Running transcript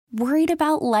Worried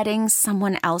about letting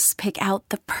someone else pick out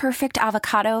the perfect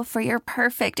avocado for your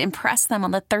perfect impress them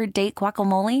on the third date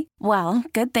guacamole? Well,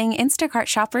 good thing Instacart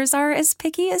shoppers are as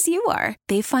picky as you are.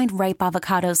 They find ripe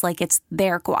avocados like it's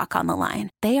their guac on the line.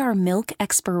 They are milk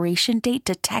expiration date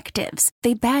detectives.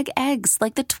 They bag eggs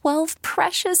like the 12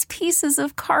 precious pieces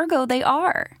of cargo they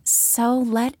are. So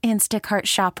let Instacart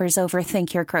shoppers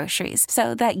overthink your groceries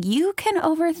so that you can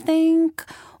overthink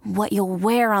what you'll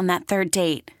wear on that third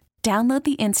date. Download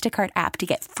the Instacart app to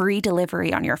get free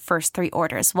delivery on your first 3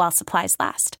 orders while supplies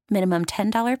last. Minimum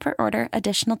 $10 per order.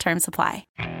 Additional terms apply.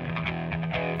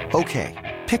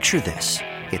 Okay, picture this.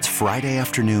 It's Friday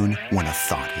afternoon when a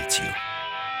thought hits you.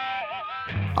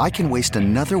 I can waste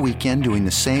another weekend doing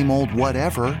the same old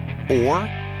whatever, or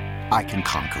I can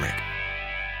conquer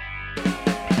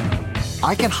it.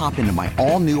 I can hop into my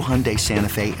all-new Hyundai Santa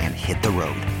Fe and hit the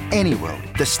road. Any road.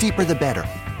 The steeper, the better.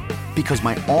 Because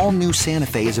my all-new Santa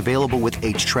Fe is available with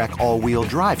H-Track all-wheel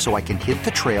drive, so I can hit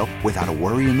the trail without a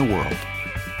worry in the world.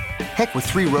 Heck, with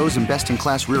 3 rows and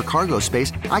best-in-class rear cargo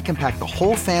space, I can pack the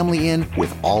whole family in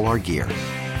with all our gear.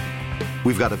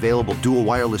 We've got available dual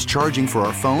wireless charging for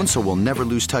our phones, so we'll never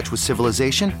lose touch with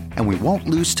civilization, and we won't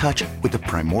lose touch with the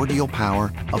primordial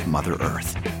power of Mother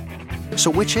Earth.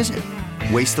 So which is it?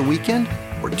 Waste the weekend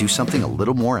or do something a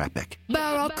little more epic?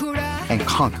 And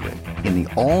conquer it in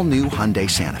the all-new Hyundai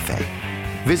Santa Fe.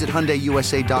 Visit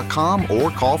HyundaiUSA.com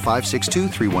or call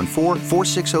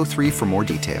 562-314-4603 for more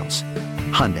details.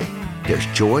 Hyundai, there's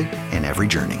joy in every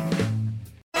journey.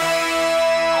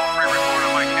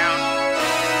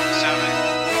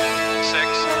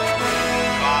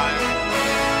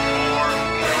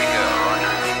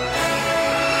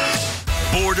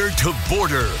 Border to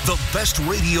Border, the best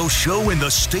radio show in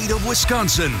the state of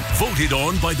Wisconsin. Voted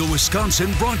on by the Wisconsin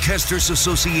Broadcasters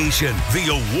Association. The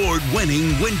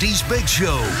award-winning Wendy's Big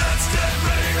Show. Let's get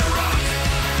ready to rock.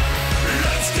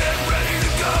 Let's get ready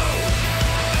to go.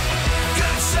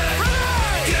 Get set.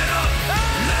 Get up.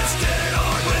 Let's get it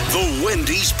on with The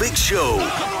Wendy's Big Show.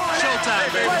 Showtime,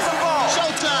 baby.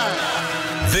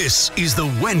 Showtime. This is the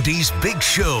Wendy's Big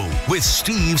Show with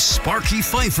Steve Sparky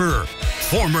Pfeiffer,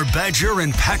 former Badger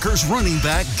and Packers running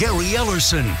back Gary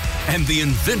Ellerson, and the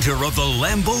inventor of the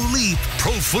Lambeau Leap,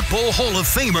 Pro Football Hall of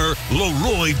Famer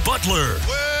Leroy Butler.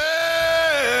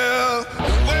 Well,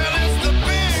 it's the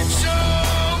big show.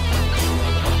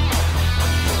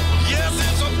 Yes,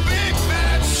 it's a big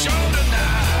bad show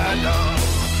tonight.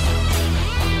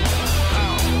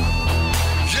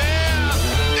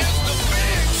 Yeah, it's the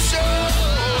big show.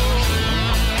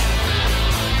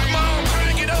 Come on,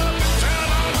 crank it up and turn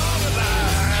on all the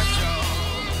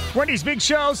lights. Wendy's Big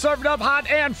Show, served up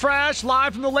hot and fresh,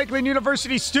 live from the Lakeland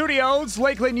University studios.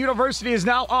 Lakeland University is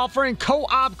now offering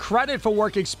co-op credit for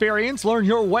work experience. Learn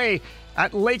your way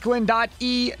at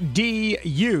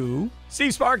lakeland.edu.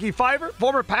 Steve Sparky Pfeiffer,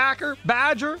 former Packer,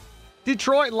 Badger,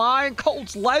 Detroit Lion,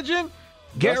 Colts legend,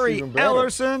 Gary even better.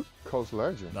 Ellerson. Colts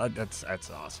legend. That's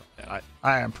awesome.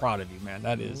 I am proud of you, man.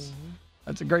 That's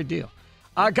a great deal.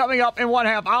 Coming up in one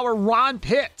half hour, Ron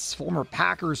Pitts, former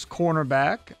Packers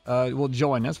cornerback, will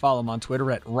join us. Follow him on Twitter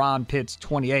at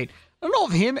RonPitts28. I don't know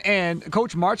if him and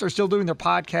Coach Martz are still doing their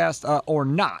podcast or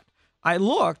not. I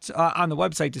looked on the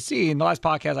website to see, and the last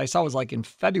podcast I saw was like in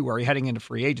February heading into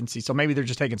free agency, so maybe they're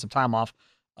just taking some time off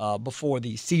before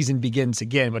the season begins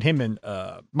again. But him and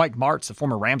Mike Martz, the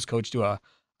former Rams coach, did a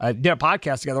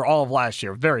podcast together all of last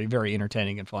year. Very, very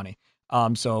entertaining and funny.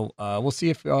 So we'll see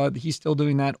if he's still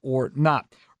doing that or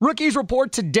not. Rookies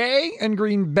report today in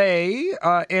Green Bay,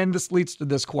 and this leads to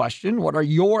this question. What are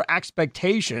your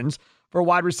expectations for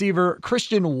wide receiver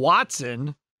Christian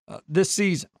Watson this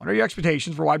season? What are your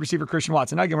expectations for wide receiver Christian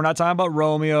Watson? Now, again, we're not talking about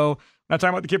Romeo. We're not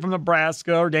talking about the kid from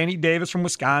Nebraska or Danny Davis from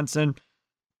Wisconsin.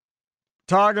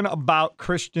 Talking about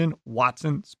Christian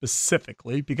Watson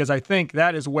specifically, because I think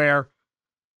that is where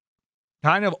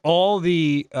kind of all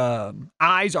the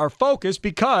eyes are focused,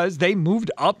 because they moved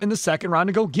up in the second round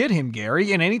to go get him,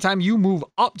 Gary. And anytime you move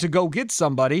up to go get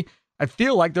somebody, I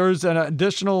feel like there's an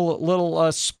additional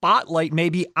little spotlight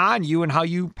maybe on you and how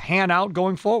you pan out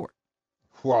going forward.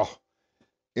 Well,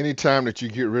 anytime that you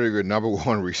get rid of your number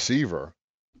one receiver,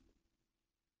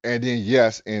 and then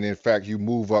and in fact you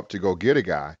move up to go get a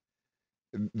guy,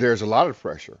 there's a lot of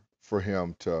pressure for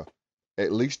him to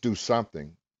at least do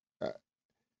something.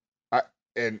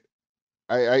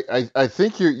 I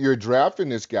think you're drafting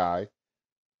this guy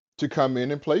to come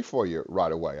in and play for you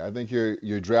right away. I think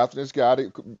you're drafting this guy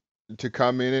to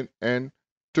come in and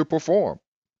to perform.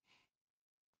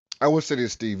 I will say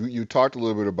this, Steve. You talked a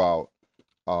little bit about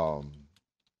the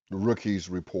rookies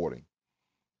reporting,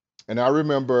 and I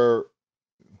remember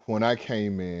when I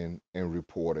came in and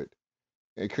reported,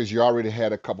 because you already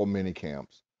had a couple mini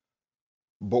camps.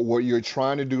 But what you're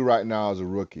trying to do right now as a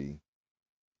rookie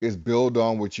is build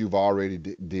on what you've already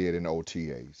did in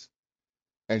OTAs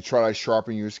and try to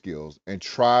sharpen your skills and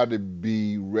try to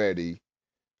be ready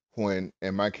when,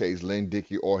 in my case, Lynn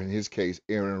Dickey, or in his case,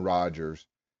 Aaron Rodgers,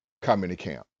 come into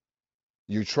camp.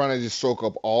 You're trying to just soak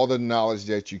up all the knowledge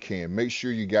that you can. Make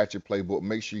sure you got your playbook.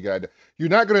 Make sure you got it. You're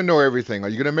not going to know everything. Are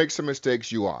you going to make some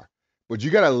mistakes? You are. But you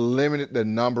got to limit the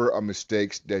number of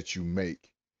mistakes that you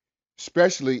make,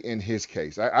 especially in his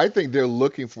case. I think they're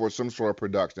looking for some sort of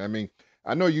production. I mean,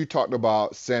 I know you talked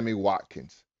about Sammy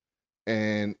Watkins,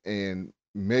 and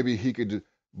maybe he could do,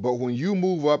 but when you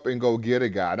move up and go get a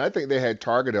guy, and I think they had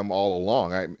targeted him all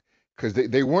along, because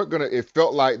they weren't going to, it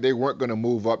felt like they weren't going to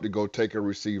move up to go take a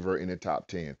receiver in the top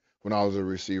 10 when all of the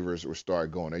receivers were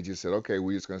start going. They just said, okay,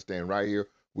 we're just going to stand right here.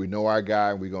 We know our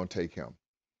guy, and we're going to take him.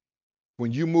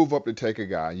 When you move up to take a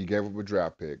guy, and you gave up a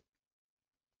draft pick,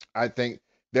 I think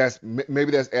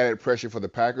maybe that's added pressure for the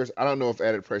Packers. I don't know if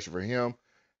added pressure for him.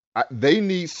 They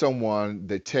need someone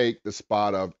to take the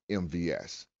spot of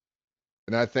MVS.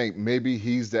 And I think maybe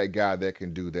he's that guy that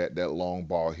can do that long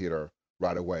ball hitter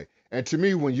right away. And to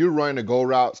me, when you're running a go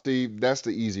route, Steve, that's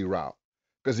the easy route.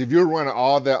 Because if you're running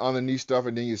all that underneath stuff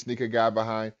and then you sneak a guy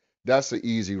behind, that's the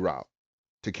easy route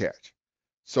to catch.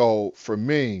 So for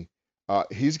me,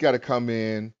 he's got to come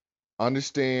in,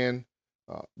 understand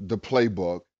the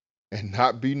playbook, and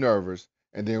not be nervous.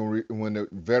 And then when the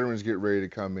veterans get ready to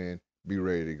come in, be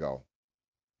ready to go.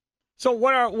 So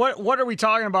what are we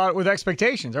talking about with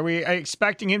expectations? Are we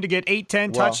expecting him to get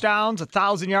 8-10 touchdowns,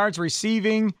 1,000 yards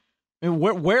receiving? I mean,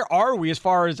 where are we as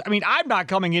far as, I mean, I'm not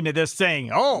coming into this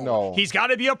saying, he's got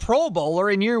to be a Pro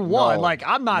Bowler in year one. Like,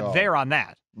 I'm not there on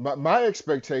that. My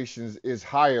expectations is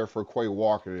higher for Quay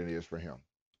Walker than it is for him.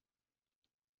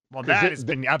 Well, that has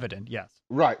been evident, yes.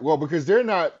 Right. Well, because you're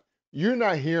not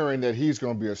hearing that he's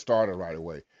going to be a starter right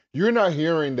away. You're not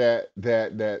hearing that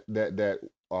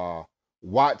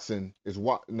Watson is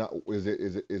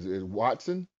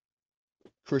Watson?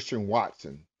 Christian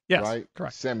Watson. Yes, right?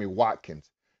 Correct. Sammy Watkins.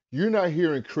 You're not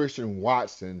hearing Christian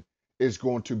Watson is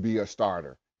going to be a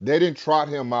starter. They didn't trot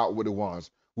him out with the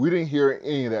ones. We didn't hear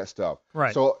any of that stuff.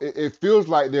 Right. So it feels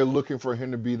like they're looking for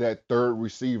him to be that third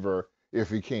receiver if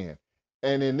he can.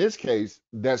 And in this case,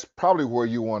 that's probably where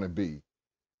you want to be.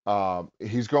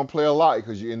 He's going to play a lot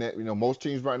because most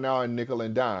teams right now are nickel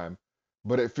and dime,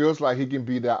 but it feels like he can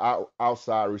be that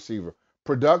outside receiver.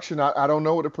 Production, I don't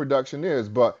know what the production is,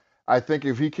 but I think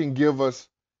if he can give us,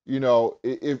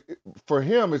 if for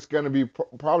him, it's going to be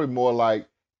probably more like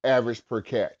average per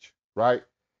catch, right?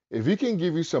 If he can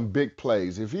give you some big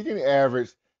plays, if he can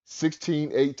average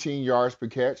 16, 18 yards per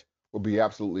catch, will be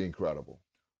absolutely incredible.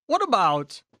 What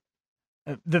about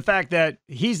the fact that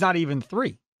he's not even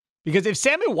 3? Because if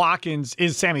Sammy Watkins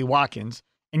is Sammy Watkins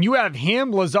and you have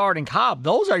him, Lazard, and Cobb,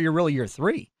 those are really your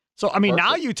 3. So, I mean,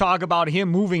 Now you talk about him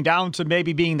moving down to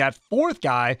maybe being that 4th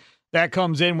guy that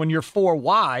comes in when you're 4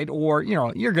 wide, or,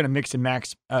 you're going to mix and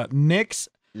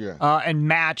and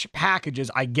match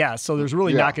packages, I guess. So there's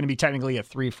really not going to be technically a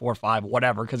 3, 4, 5,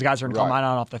 whatever, because guys are going to come on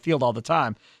and off the field all the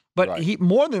time. But he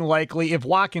more than likely, if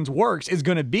Watkins works, is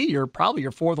going to be probably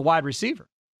your 4th wide receiver.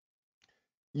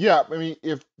 Yeah, I mean,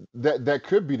 if that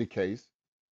could be the case,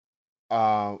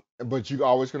 but you're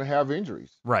always going to have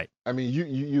injuries. Right. I mean,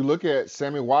 you look at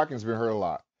Sammy Watkins, been hurt a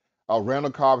lot.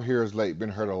 Randall Cobb here is late, been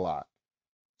hurt a lot.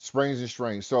 Sprains and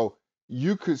strains. So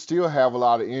you could still have a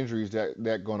lot of injuries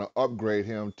that going to upgrade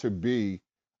him to be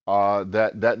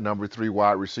that number 3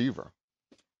 wide receiver.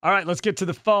 All right, let's get to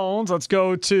the phones. Let's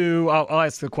go to, I'll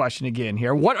ask the question again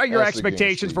here. What are your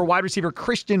expectations for wide receiver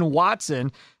Christian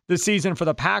Watson this season for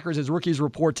the Packers as rookies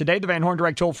report today? The Van Horn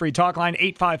Direct toll-free talk line,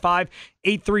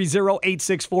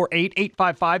 855-830-8648,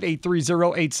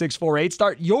 855-830-8648.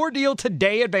 Start your deal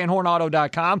today at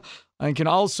vanhornauto.com. And you can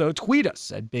also tweet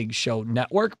us at Big Show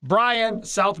Network. Brian,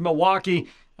 South Milwaukee,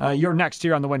 you're next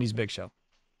here on the Wendy's Big Show.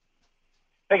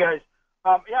 Hey, guys.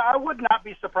 I would not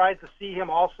be surprised to see him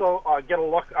also get a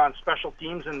look on special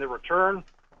teams in the return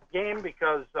game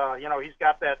because, he's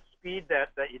got that speed that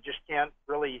you just can't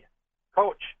really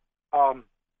coach. And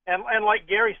like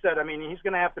Gary said, I mean, he's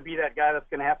going to have to be that guy that's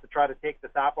going to have to try to take the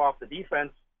top off the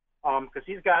defense because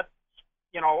he's got,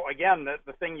 again,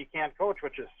 the thing you can't coach,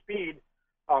 which is speed.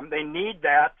 They need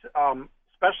that,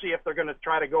 especially if they're going to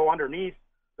try to go underneath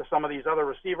to some of these other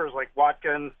receivers like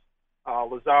Watkins,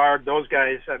 Lazard, those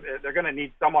guys. They're going to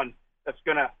need someone that's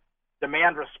going to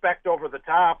demand respect over the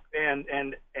top and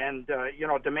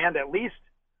demand at least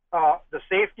the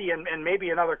safety and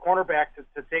maybe another cornerback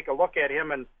to take a look at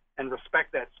him and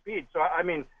respect that speed. So, I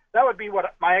mean, that would be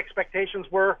what my expectations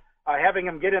were. having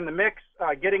him get in the mix,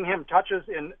 getting him touches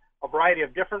in a variety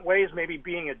of different ways, maybe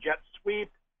being a jet sweep,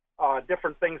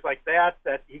 different things like that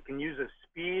he can use his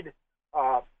speed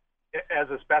as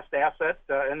his best asset,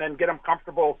 and then get him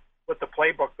comfortable with the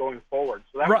playbook going forward.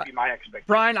 So that would be my expectation.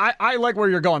 Brian, I like where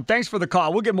you're going. Thanks for the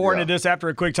call. We'll get more into this after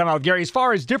a quick timeout with Gary. As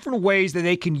far as different ways that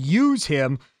they can use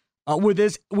him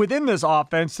within this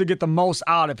offense to get the most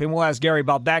out of him, we'll ask Gary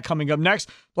about that coming up next.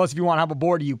 Plus, if you want to have a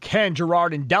board, you can.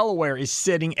 Gerard in Delaware is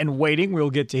sitting and waiting. We'll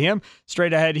get to him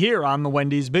straight ahead here on the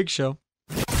Wendy's Big Show.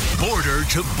 Border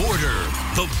to Border,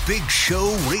 the Big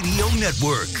Show Radio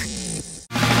Network.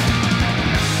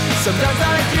 Sometimes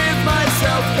I give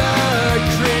myself the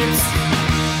creeps.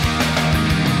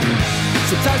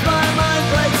 Sometimes my mind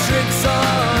plays tricks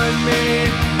on me.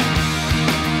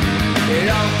 It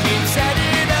all keeps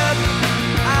adding up.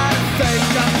 I think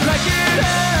I'm cracking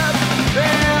up.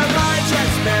 Am I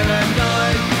just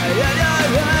paranoid?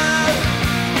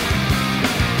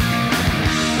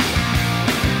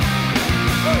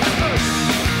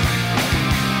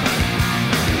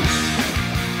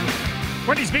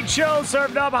 Wendy's Big Show,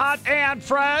 served up hot and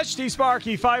fresh. Steve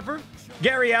Sparky Pfeiffer,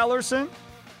 Gary Ellerson,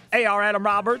 A.R. Adam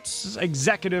Roberts,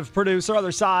 executive producer,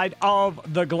 other side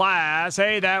of the glass.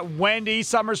 Hey, that Wendy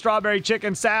summer strawberry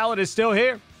chicken salad is still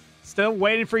here. Still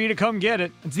waiting for you to come get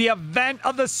it. It's the event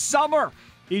of the summer,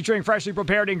 featuring freshly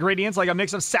prepared ingredients like a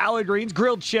mix of salad greens,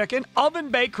 grilled chicken,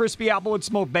 oven-baked crispy apple and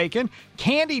smoked bacon,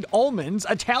 candied almonds,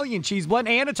 Italian cheese blend,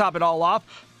 and to top it all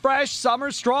off, fresh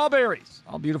summer strawberries,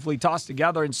 all beautifully tossed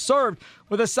together and served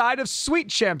with a side of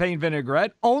sweet champagne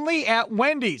vinaigrette, only at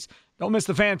Wendy's. Don't miss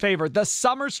the fan favorite, the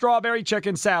summer strawberry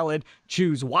chicken salad.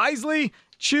 Choose wisely,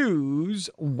 choose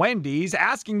Wendy's.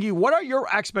 Asking you, what are your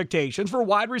expectations for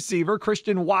wide receiver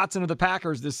Christian Watson of the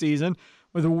Packers this season?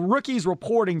 With rookies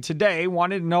reporting today,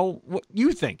 wanted to know what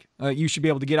you think you should be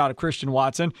able to get out of Christian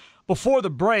Watson. Before the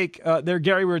break, there,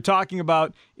 Gary, we were talking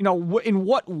about, in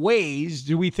what ways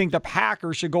do we think the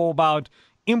Packers should go about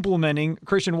implementing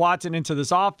Christian Watson into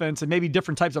this offense, and maybe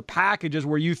different types of packages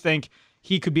where you think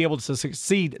he could be able to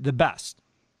succeed the best?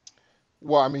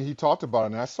 Well, I mean, he talked about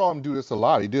it, and I saw him do this a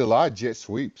lot. He did a lot of jet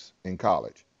sweeps in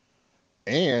college.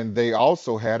 And they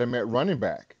also had him at running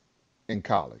back in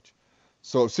college.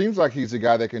 So it seems like he's a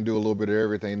guy that can do a little bit of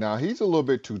everything. Now, he's a little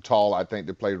bit too tall, I think,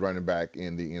 to play running back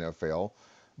in the NFL.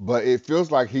 But it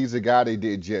feels like he's a guy they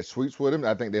did jet sweeps with him.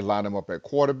 I think they lined him up at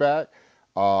quarterback.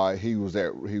 He was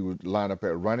lined up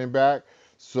at running back.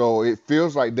 So it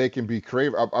feels like they can be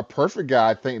creative. A perfect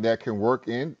guy, I think, that can work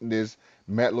in this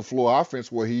Matt LaFleur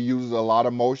offense where he uses a lot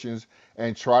of motions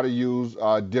and try to use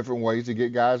different ways to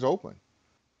get guys open.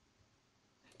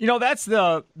 That's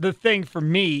the thing for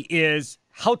me is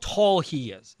how tall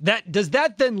he is. Does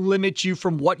that then limit you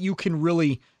from what you can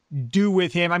really do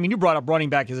with him? I mean, you brought up running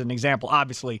back as an example,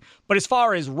 obviously. But as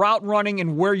far as route running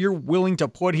and where you're willing to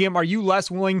put him, are you less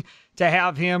willing to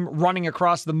have him running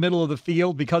across the middle of the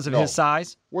field because of his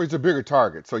size? Well, he's a bigger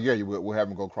target. So, yeah, we'll have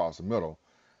him go across the middle.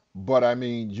 But, I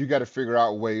mean, you got to figure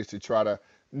out ways to try to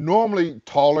 – normally,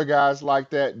 taller guys like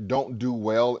that don't do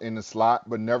well in the slot,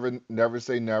 but never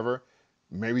say never.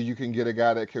 Maybe you can get a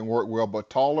guy that can work well, but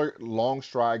taller, long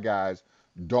stride guys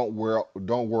don't work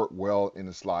well in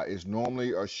the slot. It's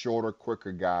normally a shorter,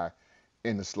 quicker guy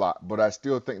in the slot. But I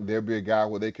still think there'll be a guy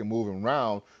where they can move him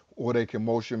around, or they can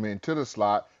motion him into the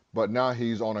slot, but now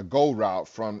he's on a go route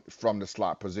from the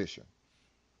slot position.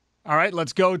 All right,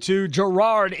 let's go to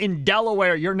Gerard in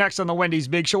Delaware. You're next on the Wendy's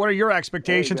Big Show. What are your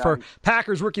expectations for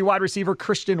Packers rookie wide receiver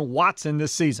Christian Watson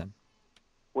this season?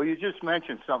 Well, you just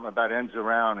mentioned something about ends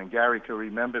around, and Gary can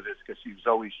remember this because he was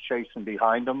always chasing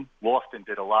behind him. Lofton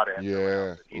did a lot of ends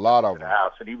around. Yeah, a lot of them.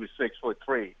 House, and he was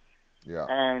 6'3". Yeah.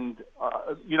 And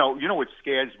you know what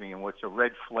scares me and what's a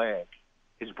red flag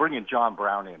is bringing John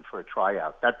Brown in for a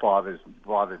tryout. That bothered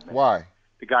me. Why?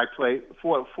 The guy played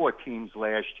four teams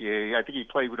last year. I think he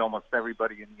played with almost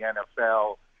everybody in the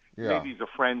NFL. Yeah. Maybe he's a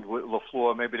friend with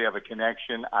LaFleur. Maybe they have a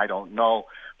connection. I don't know.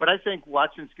 But I think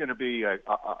Watson's going to be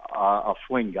a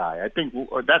fling guy. I think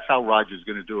that's how Rodgers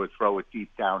going to do it, throw it deep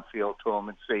downfield to him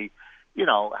and see,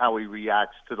 how he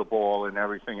reacts to the ball and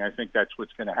everything. I think that's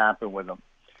what's going to happen with him.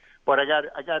 But I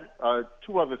got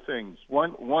two other things.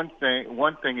 One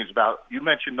thing is about, you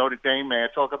mentioned Notre Dame. May I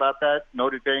talk about that?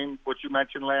 Notre Dame, what you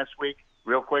mentioned last week,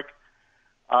 real quick.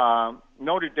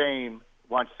 Notre Dame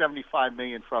wants $75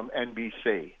 million from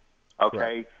NBC. Okay,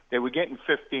 right. They were getting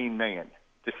 $15 million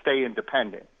to stay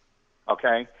independent.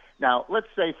 Okay, now let's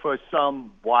say for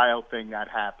some wild thing that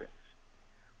happens,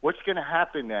 what's going to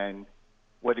happen then?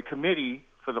 Where the committee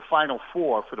for the Final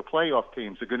Four for the playoff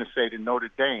teams are going to say to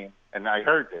Notre Dame, and I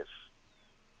heard this,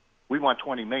 we want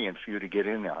 $20 million for you to get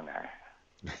in on that.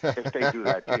 if they do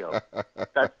that deal.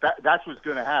 That's what's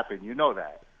going to happen. You know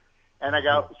that. And I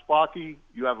got Sparky.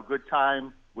 You have a good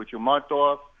time with your month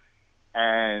off.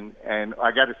 And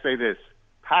I got to say this.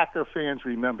 Packer fans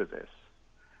remember this.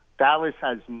 Dallas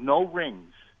has no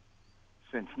rings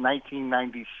since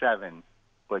 1997,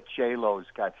 but J-Lo's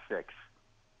got 6.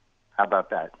 How about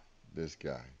that? This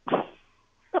guy.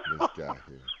 This guy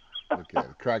here. Look at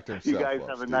it. Cracked himself You guys up,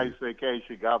 have a Steve. nice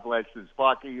vacation. God bless you.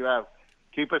 Sparky,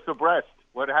 keep us abreast.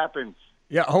 What happens?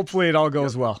 Yeah, hopefully it all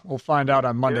goes well. We'll find out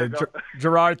on Monday.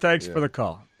 Gerard, thanks for the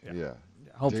call. Yeah.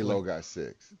 Hopefully. J-Lo got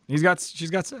 6. She's got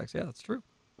 6. Yeah, that's true.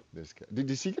 This guy.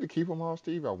 Did she get to keep them all,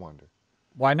 Steve? I wonder.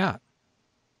 Why not?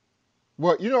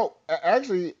 Well,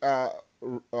 actually,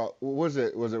 was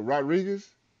it Rodriguez?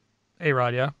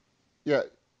 A-Rod, yeah. Yeah,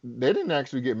 they didn't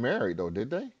actually get married though, did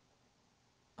they?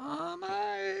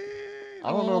 I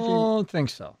don't think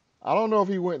so. I don't know if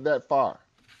he went that far.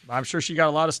 I'm sure she got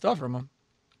a lot of stuff from him.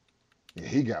 Yeah,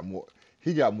 he got more.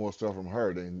 He got more stuff from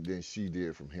her than she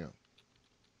did from him.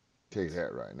 Tell you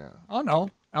that right now. Oh no,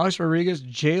 Alex Rodriguez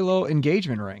J-Lo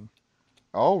engagement ring.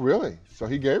 Oh really? So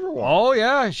he gave her one. Oh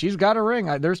yeah, she's got a ring.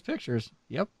 There's pictures.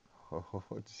 Yep. Oh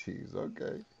jeez.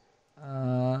 Okay.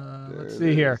 Let's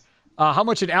see here. How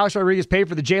much did Alex Rodriguez pay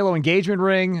for the J-Lo engagement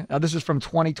ring? This is from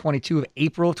 2022, of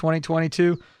April of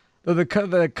 2022. Though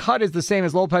the cut is the same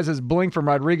as Lopez's bling from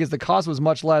Rodriguez, the cost was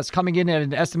much less, coming in at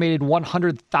an estimated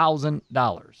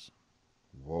 $100,000.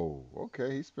 Whoa.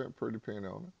 Okay, he spent a pretty penny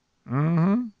on it.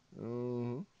 Mm-hmm.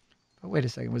 Mm-hmm. But wait a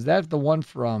second. Was that the one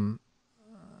from...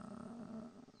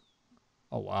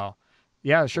 Oh, wow.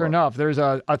 Yeah, sure enough. There's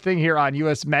a thing here on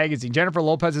U.S. Magazine. Jennifer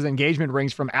Lopez's engagement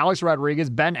rings from Alex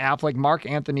Rodriguez, Ben Affleck, Mark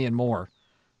Anthony, and more.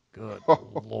 Good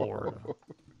Lord.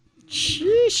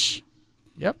 Sheesh.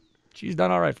 Yep. She's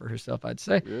done all right for herself, I'd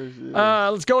say.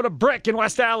 Let's go to Brick in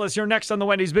West Allis. You're next on the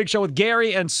Wendy's Big Show with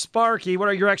Gary and Sparky. What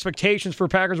are your expectations for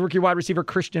Packers rookie wide receiver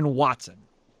Christian Watson?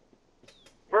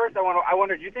 First, I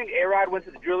wonder, do you think A-Rod went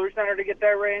to the Jewelry Center to get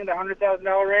that ring, the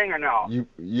 $100,000 ring, or no?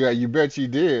 You bet you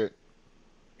did.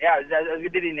 Yeah,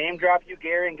 did he name drop you,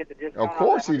 Gary, and get the discount? Of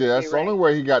course he did. That's the only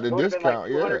way he got the discount.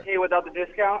 Been like $200K without the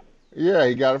discount? Yeah,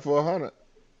 he got it for $100.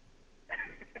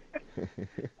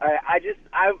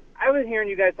 I was hearing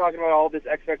you guys talking about all this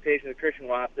expectation of Christian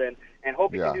Watson, and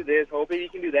hope he can do this, hope he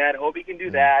can do that, hope he can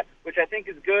do that, which I think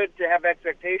is good to have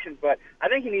expectations, but I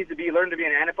think he needs to learn to be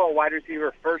an NFL wide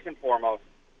receiver first and foremost.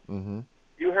 Mm-hmm.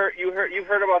 You've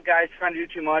heard about guys trying to do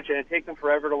too much, and it takes them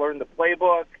forever to learn the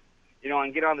playbook,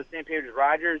 and get on the same page with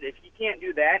Rodgers. If he can't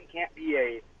do that and can't be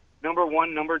a number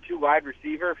 1, number 2 wide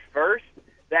receiver first,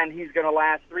 then he's going to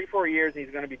last 3-4 years and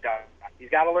he's going to be done. He's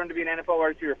got to learn to be an NFL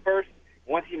wide receiver first.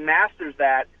 Once he masters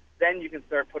that, then you can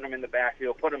start putting him in the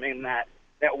backfield, put him in that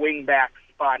wing back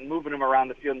spot and moving him around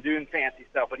the field and doing fancy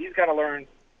stuff. But he's got to learn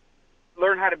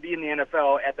how to be in the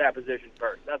NFL at that position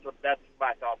first. That's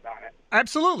my thoughts on it.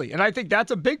 Absolutely, and I think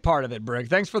that's a big part of it, Brick.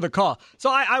 Thanks for the call.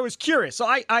 So I was curious. So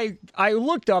I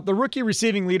looked up the rookie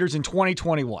receiving leaders in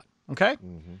 2021, okay?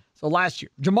 Mm-hmm. So last year,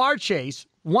 Jamar Chase,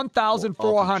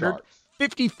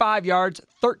 1,455 yards,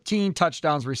 13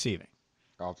 touchdowns receiving.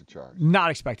 Off the charts. Not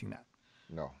expecting that.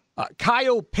 No.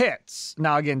 Kyle Pitts,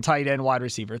 now again, tight end, wide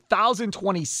receiver,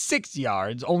 1,026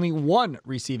 yards, only 1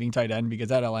 receiving tight end because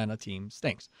that Atlanta team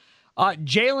stinks.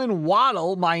 Jalen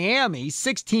Waddle, Miami,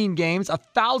 16 games,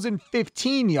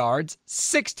 1,015 yards,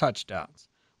 6 touchdowns.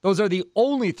 Those are the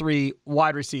only 3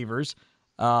 wide receivers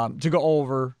to go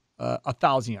over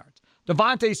 1,000 yards.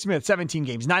 Devontae Smith, 17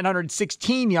 games,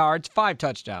 916 yards, 5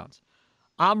 touchdowns.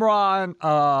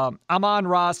 Amon-Ra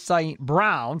St.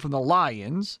 Brown from the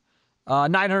Lions,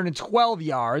 912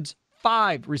 yards,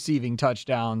 5 receiving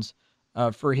touchdowns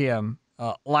for him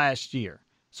last year.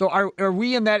 So are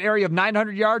we in that area of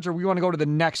 900 yards, or we want to go to the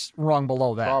next rung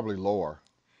below that? Probably lower.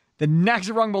 The next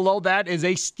rung below that is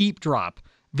a steep drop.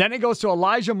 Then it goes to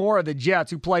Elijah Moore of the Jets,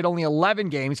 who played only 11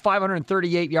 games,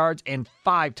 538 yards, and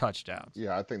 5 touchdowns.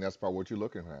 Yeah, I think that's about what you're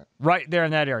looking at. Right there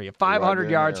in that area.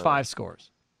 500 yards, 5 scores.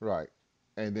 Right.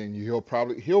 And then he'll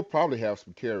probably have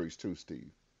some carries too, Steve.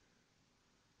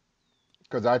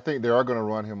 Because I think they are going to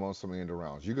run him on some end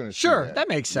arounds. You're going to see that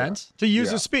makes sense. To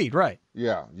use his speed, right.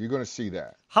 Yeah, you're going to see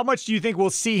that. How much do you think we'll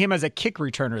see him as a kick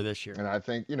returner this year? And I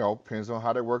think, depends on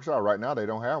how that works out. Right now, they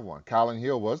don't have one. Colin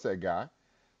Hill was that guy.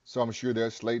 So I'm sure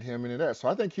they'll slate him into that. So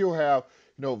I think he'll have,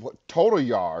 total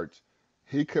yards.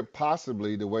 He could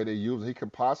possibly, the way they use it, he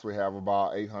could possibly have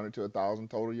about 800 to 1,000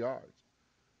 total yards.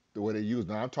 The way they use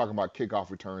it. Now, I'm talking about kickoff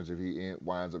returns if he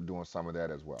winds up doing some of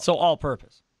that as well. So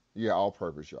all-purpose. Yeah,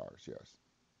 all-purpose yards, yes.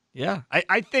 Yeah,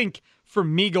 I think for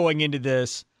me going into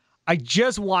this, I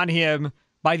just want him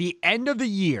by the end of the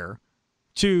year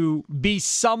to be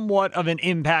somewhat of an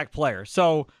impact player.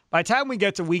 So by the time we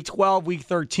get to week 12, week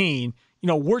 13,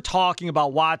 we're talking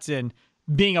about Watson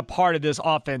being a part of this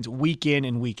offense week in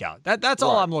and week out. That's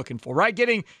all I'm looking for, right?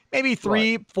 Getting maybe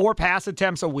 3-4 pass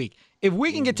attempts a week. If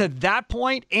we can get to that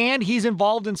point and he's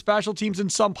involved in special teams in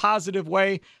some positive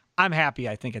way, I'm happy,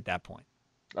 I think, at that point.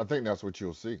 I think that's what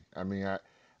you'll see. I mean,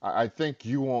 I think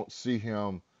you won't see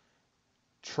him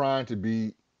trying to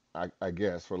be, I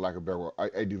guess, for lack of a better word,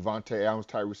 a Devontae Adams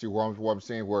type receiver. What I'm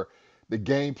saying, where the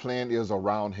game plan is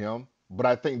around him, but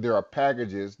I think there are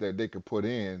packages that they could put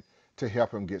in to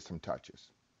help him get some touches.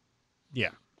 Yeah.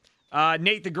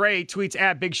 Nate the Great tweets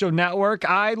at Big Show Network.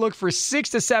 I look for 6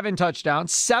 to 7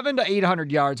 touchdowns, 700 to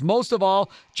 800 yards. Most of all,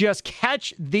 just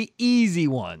catch the easy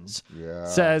ones,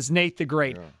 says Nate the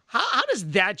Great. Yeah. How does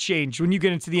that change when you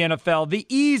get into the NFL? The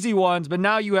easy ones, but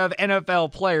now you have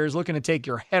NFL players looking to take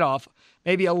your head off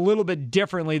maybe a little bit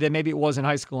differently than maybe it was in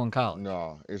high school and college.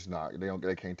 No, it's not.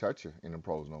 They can't touch you in the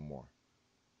pros no more.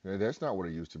 Yeah, that's not what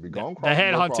it used to be. The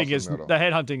head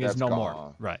hunting is no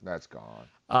more. Right. That's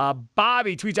gone.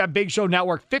 Bobby tweets at Big Show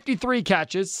Network, 53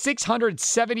 catches,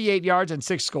 678 yards and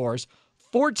 6 scores,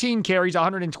 14 carries,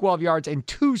 112 yards and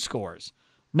 2 scores.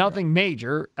 Nothing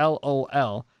major,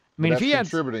 LOL. I mean, if he had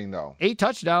contributing though, 8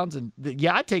 touchdowns, and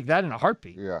I'd take that in a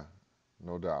heartbeat. Yeah,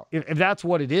 no doubt. If that's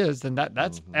what it is, then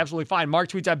that's absolutely fine. Mark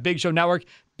tweets at Big Show Network,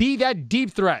 be that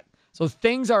deep threat so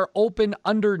things are open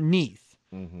underneath.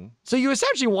 Mm-hmm. So you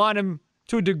essentially want him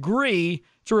to a degree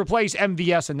to replace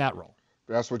MVS in that role.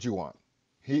 That's what you want.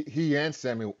 He and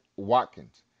Sammy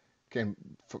Watkins can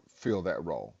fill that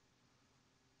role.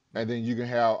 And then you can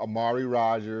have Amari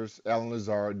Rodgers, Alan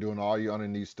Lazard doing all your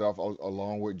underneath stuff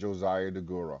along with Josiah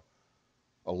DeGura,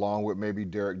 along with maybe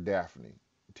Derek Daphne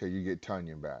until you get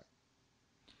Tunyon back.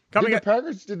 Did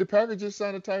the Packers just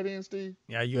sign a tight end, Steve?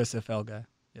 Yeah, USFL guy.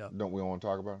 Yeah. Don't we want to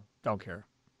talk about him? Don't care.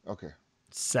 Okay.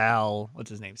 Sal, what's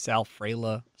his name? Sal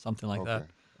Frela, something like that.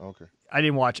 Okay. I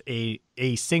didn't watch a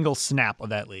single snap of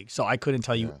that league, so I couldn't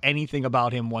tell you anything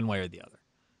about him one way or the other.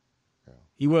 Yeah.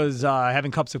 He was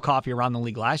having cups of coffee around the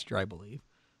league last year, I believe.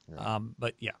 Yeah.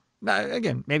 But yeah,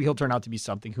 again, maybe he'll turn out to be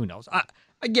something. Who knows?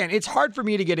 Again, it's hard for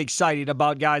me to get excited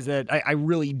about guys that I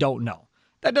really don't know.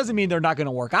 That doesn't mean they're not going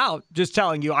to work out. Just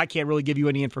telling you, I can't really give you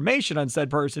any information on said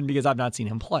person because I've not seen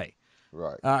him play.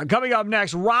 Right. Coming up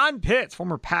next, Ron Pitts,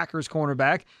 former Packers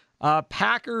cornerback.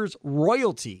 Packers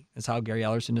royalty is how Gary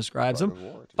Ellerson describes him.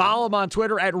 Follow him on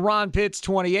Twitter at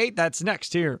RonPitts28. That's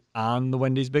next here on the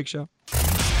Wendy's Big Show.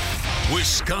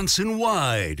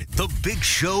 Wisconsin-wide, the Big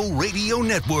Show Radio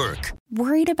Network.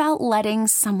 Worried about letting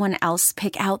someone else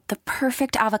pick out the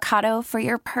perfect avocado for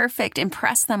your perfect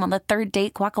impress them on the third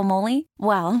date guacamole?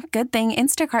 Well, good thing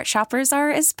Instacart shoppers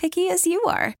are as picky as you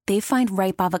are. They find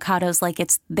ripe avocados like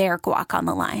it's their guac on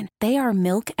the line. They are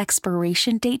milk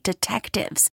expiration date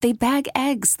detectives. They bag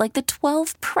eggs like the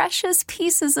 12 precious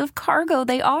pieces of cargo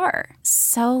they are.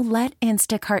 So let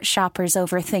Instacart shoppers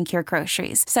overthink your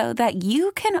groceries so that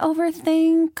you can overthink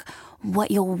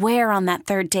what you'll wear on that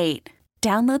third date.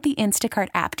 Download the Instacart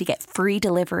app to get free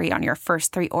delivery on your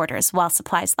first 3 orders while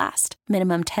supplies last.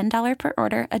 Minimum $10 per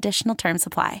order. Additional terms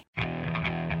apply.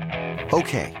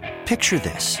 Okay, picture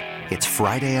this. It's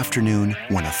Friday afternoon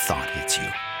when a thought hits you.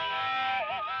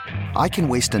 I can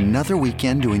waste another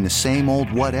weekend doing the same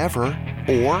old whatever,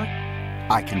 or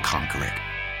I can conquer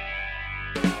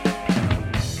it.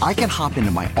 I can hop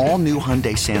into my all-new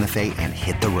Hyundai Santa Fe and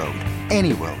hit the road.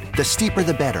 Any road. The steeper,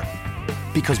 the better.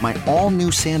 Because my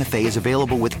all-new Santa Fe is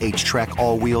available with H-Track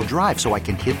all-wheel drive, so I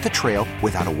can hit the trail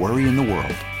without a worry in the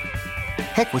world.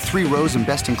 Heck, with 3 rows and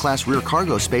best-in-class rear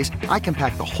cargo space, I can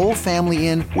pack the whole family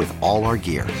in with all our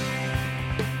gear.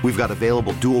 We've got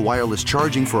available dual wireless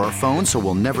charging for our phones, so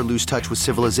we'll never lose touch with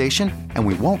civilization, and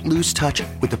we won't lose touch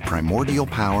with the primordial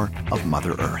power of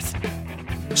Mother Earth.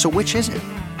 So which is it?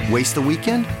 Waste the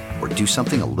weekend or do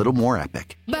something a little more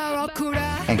epic?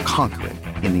 And conquer it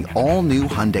in the all-new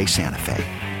Hyundai Santa Fe.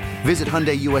 Visit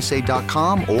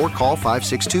HyundaiUSA.com or call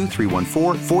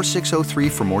 562-314-4603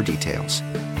 for more details.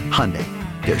 Hyundai,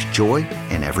 there's joy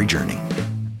in every journey.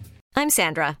 I'm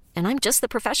Sandra, and I'm just the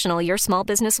professional your small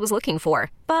business was looking for.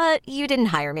 But you didn't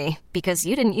hire me because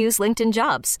you didn't use LinkedIn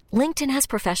Jobs. LinkedIn has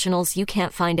professionals you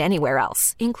can't find anywhere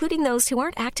else, including those who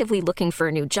aren't actively looking for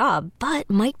a new job, but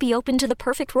might be open to the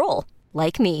perfect role,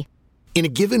 like me. In a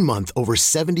given month, over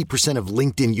 70% of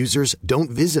LinkedIn users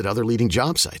don't visit other leading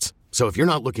job sites. So if you're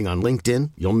not looking on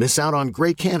LinkedIn, you'll miss out on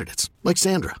great candidates like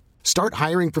Sandra. Start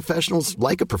hiring professionals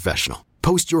like a professional.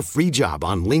 Post your free job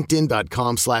on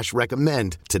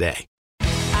linkedin.com/recommend today.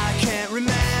 I can't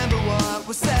remember what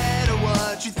was said or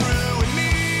what you threw at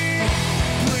me.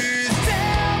 Please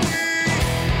tell me,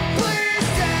 please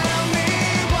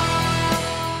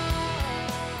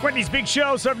Wendy's Big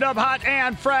Show, served up hot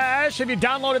and fresh. Have you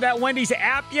downloaded that Wendy's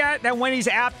app yet? That Wendy's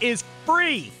app is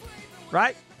free,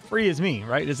 right? Free is me,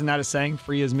 right? Isn't that a saying?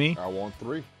 Free is me? I want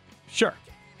 3. Sure.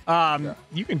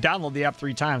 You can download the app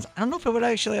 3 times. I don't know if it would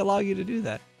actually allow you to do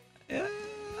that. I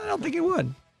don't think it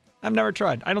would. I've never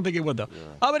tried. I don't think it would, though. Yeah.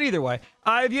 But either way,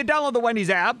 if you download the Wendy's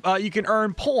app, you can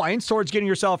earn points towards getting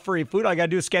yourself free food. All you got to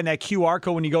do is scan that QR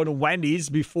code when you go to Wendy's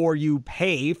before you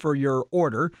pay for your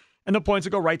order. And the points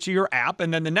will go right to your app.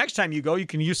 And then the next time you go, you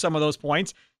can use some of those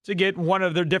points to get one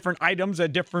of their different items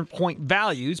at different point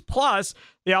values. Plus,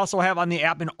 they also have on the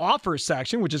app an offer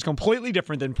section, which is completely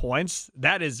different than points.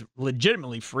 That is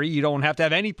legitimately free. You don't have to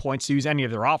have any points to use any of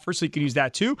their offers, so you can use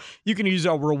that too. You can use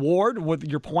a reward with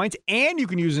your points, and you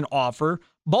can use an offer,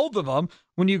 both of them,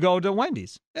 when you go to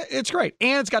Wendy's. It's great.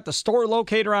 And it's got the store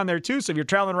locator on there too, so if you're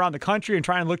traveling around the country and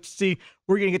trying to look to see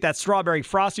where you're going to get that strawberry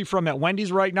frosty from at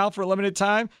Wendy's right now for a limited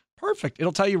time, perfect.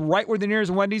 It'll tell you right where the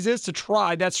nearest Wendy's is to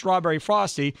try that strawberry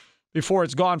frosty before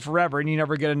it's gone forever and you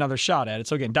never get another shot at it.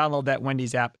 So again, download that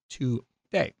Wendy's app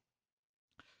today.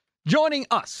 Joining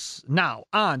us now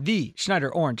on the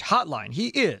Schneider Orange Hotline, he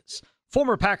is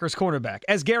former Packers cornerback,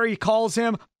 as Gary calls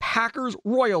him, Packers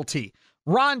royalty,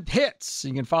 Ron Pitts.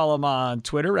 You can follow him on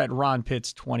Twitter at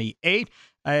RonPitts28.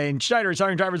 And Schneider is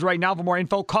hiring drivers right now. For more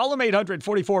info, call him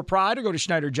 800-44-PRIDE or go to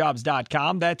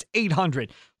SchneiderJobs.com. That's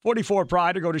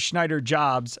 800-44-PRIDE or go to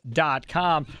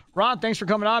SchneiderJobs.com. Ron, thanks for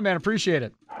coming on, man. Appreciate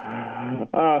it.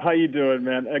 How you doing,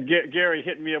 man? Gary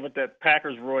hitting me up with that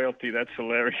Packers royalty. That's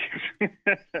hilarious.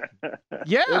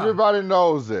 Yeah. Everybody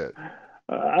knows it.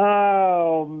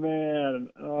 Oh, man.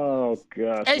 Oh,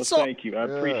 gosh. Hey, well, thank you. I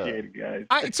appreciate it,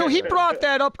 guys. So he brought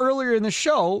that up earlier in the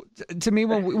show to me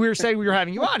when we were saying we were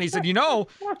having you on. He said,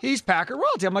 he's Packer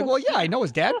royalty. I'm like, well, yeah, I know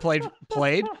his dad played.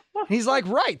 He's like,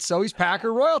 right, so he's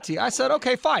Packer royalty. I said,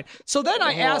 okay, fine. So then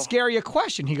I asked Gary a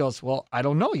question. He goes, well, I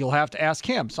don't know. You'll have to ask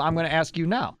him. So I'm going to ask you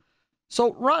now.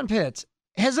 So, Ron Pitts,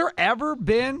 has there ever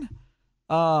been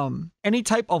any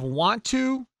type of want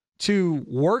to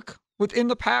work within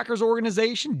the Packers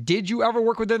organization? Did you ever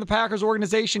work within the Packers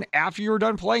organization after you were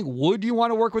done playing? Would you want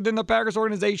to work within the Packers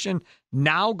organization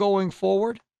now going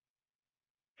forward?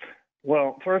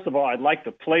 Well, first of all, I'd like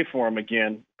to play for him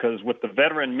again, because with the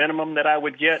veteran minimum that I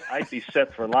would get, I'd be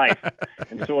set for life.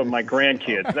 And so would my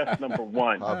grandkids. That's number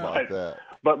one. How about that?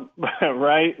 But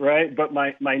right. But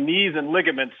my knees and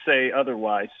ligaments say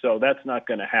otherwise, so that's not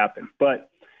going to happen. But,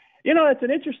 it's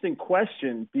an interesting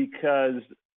question because,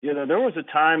 there was a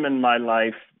time in my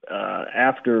life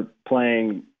after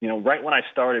playing, right when I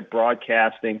started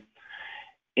broadcasting,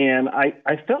 and I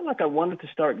felt like I wanted to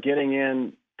start getting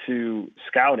into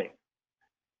scouting.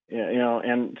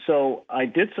 And so I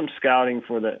did some scouting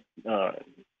for the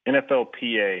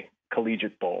NFLPA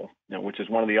Collegiate Bowl, which is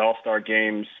one of the all-star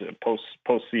games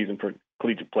postseason for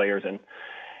collegiate players. And,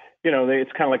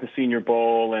 it's kind of like the Senior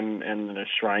Bowl and the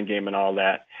Shrine Game and all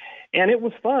that. And it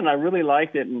was fun. I really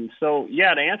liked it. And so,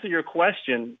 to answer your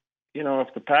question,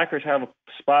 if the Packers have a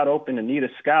spot open and need a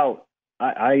scout,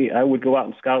 I would go out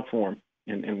and scout for them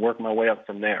and work my way up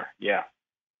from there. Yeah.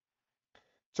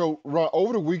 So, Ron,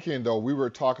 over the weekend, though, we were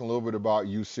talking a little bit about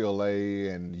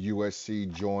UCLA and USC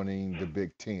joining the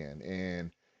Big Ten.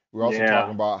 And we're also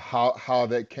talking about how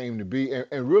that came to be.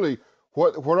 And really,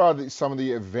 what are some of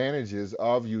the advantages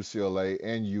of UCLA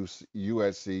and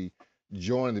USC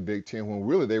joining the Big Ten when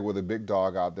really they were the big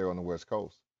dog out there on the West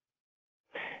Coast?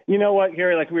 You know what,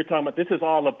 Gary, like we were talking about, this is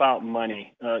all about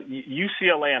money.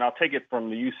 UCLA, and I'll take it from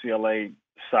the UCLA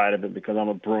side of it because I'm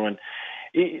a Bruin,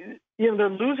 they're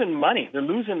losing money. They're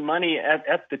losing money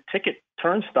at the ticket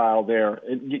turnstile there.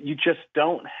 You just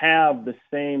don't have the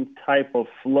same type of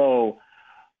flow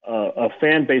of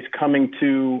fan base coming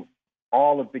to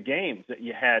all of the games that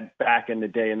you had back in the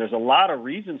day. And there's a lot of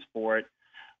reasons for it.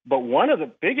 But one of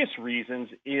the biggest reasons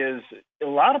is a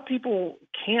lot of people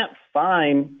can't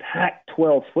find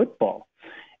Pac-12 football.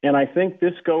 And I think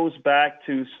this goes back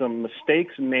to some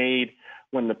mistakes made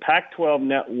when the Pac-12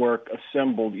 network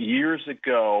assembled years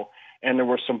ago, and there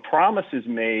were some promises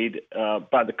made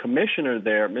by the commissioner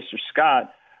there, Mr.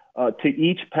 Scott, to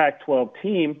each Pac-12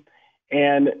 team,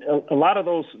 and a lot of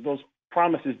those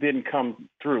promises didn't come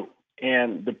through.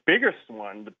 And the biggest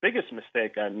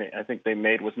mistake I think they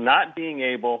made was not being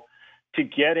able to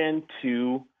get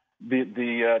into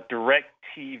the direct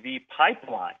TV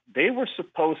pipeline. They were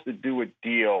supposed to do a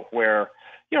deal where,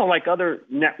 like other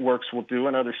networks will do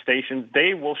and other stations,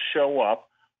 they will show up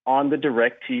on the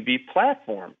direct TV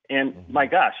platform. And my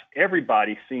gosh,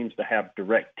 everybody seems to have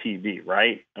direct TV,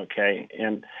 right? Okay.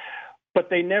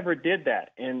 But they never did that.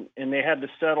 And they had to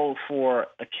settle for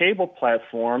a cable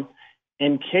platform.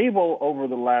 And cable over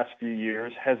the last few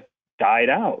years has died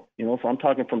out. So I'm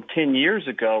talking from 10 years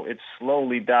ago, it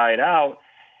slowly died out.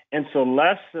 And so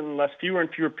fewer and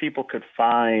fewer people could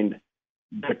find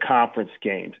the conference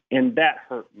games, and that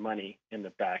hurt money in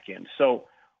the back end. So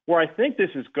where I think this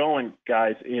is going,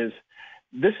 guys, is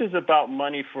this is about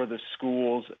money for the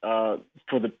schools.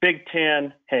 For the Big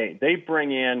Ten, hey, they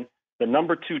bring in the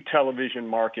number 2 television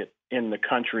market in the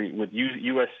country with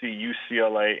USC,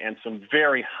 UCLA, and some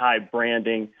very high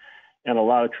branding and a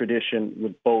lot of tradition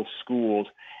with both schools.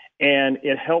 And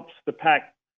it helps the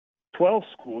Pac-12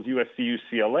 schools, USC,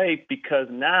 UCLA, because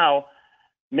now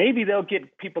maybe they'll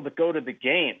get people to go to the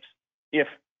games. If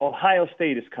Ohio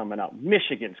State is coming out,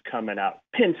 Michigan's coming out,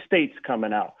 Penn State's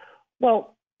coming out,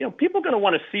 well, people are going to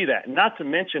want to see that, not to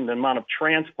mention the amount of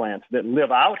transplants that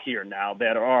live out here now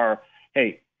that are,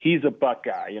 hey, he's a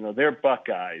Buckeye. They're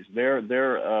Buckeyes. They're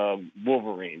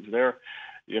Wolverines. They're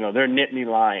Nittany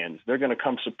Lions. They're going to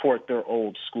come support their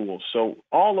old schools. So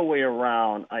all the way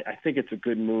around, I think it's a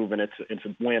good move, and it's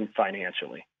a win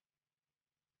financially.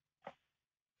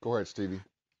 Go ahead, Stevie.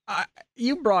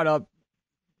 You brought up,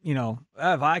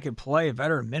 if I could play a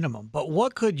veteran minimum, but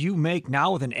what could you make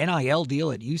now with an NIL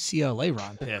deal at UCLA,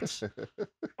 Ron Pitts?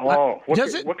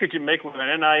 What could you make with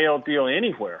an NIL deal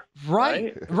anywhere?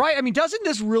 Right. I mean, doesn't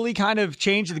this really kind of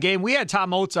change the game? We had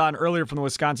Tom Oates on earlier from the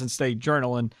Wisconsin State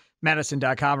Journal and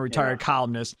Madison.com, a retired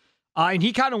columnist. And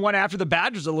he kind of went after the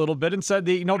Badgers a little bit and said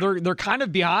that, they're kind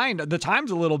of behind the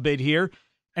times a little bit here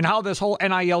and how this whole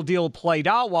NIL deal played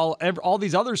out while all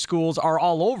these other schools are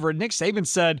all over it. Nick Saban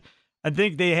said, I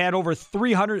think they had over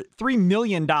 $3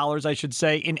 million, I should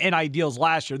say, in NIL deals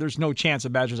last year. There's no chance the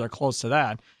Badgers are close to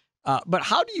that. But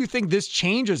how do you think this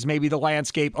changes maybe the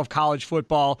landscape of college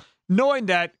football, knowing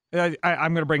that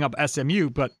I'm going to bring up SMU,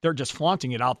 but they're just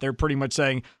flaunting it out there, pretty much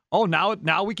saying, oh,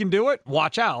 now we can do it?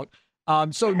 Watch out.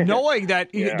 So knowing that,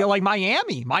 like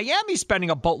Miami's spending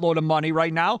a boatload of money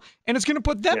right now, and it's going to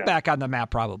put them back on the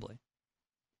map probably.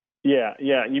 Yeah.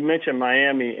 You mentioned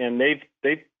Miami, and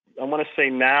they've I want to say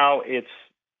now it's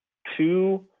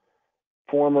 2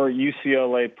 former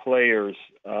UCLA players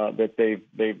that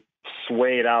they've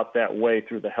swayed out that way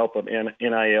through the help of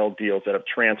NIL deals that have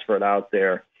transferred out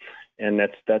there, and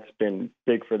that's been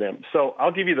big for them. So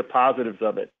I'll give you the positives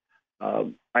of it.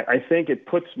 I think it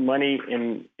puts money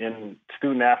in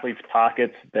student athletes'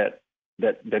 pockets that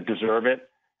deserve it.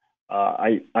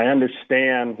 I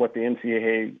understand what the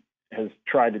NCAA has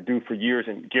tried to do for years.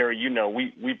 And Gary,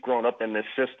 we've grown up in this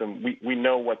system. We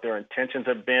know what their intentions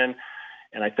have been.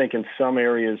 And I think in some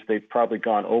areas they've probably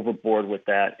gone overboard with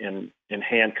that and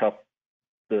handcuffed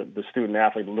the student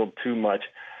athlete a little too much.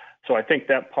 So I think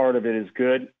that part of it is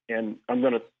good. And I'm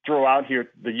going to throw out here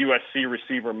the USC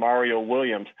receiver, Mario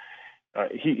Williams.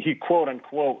 He quote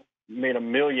unquote made $1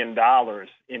 million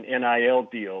in NIL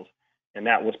deals. And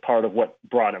that was part of what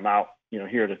brought him out,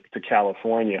 here to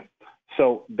California.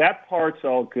 So that part's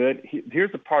all good.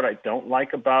 Here's the part I don't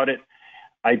like about it.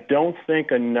 I don't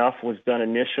think enough was done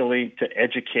initially to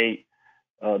educate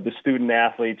the student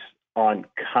athletes on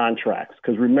contracts.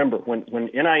 Because remember, when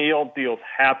NIL deals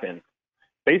happen,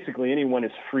 basically anyone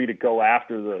is free to go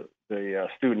after the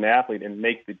student athlete and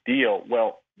make the deal.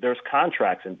 Well, there's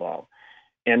contracts involved.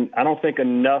 And I don't think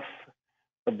enough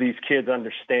of these kids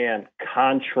understand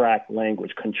contract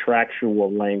language,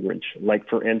 contractual language. Like,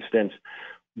 for instance,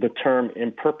 the term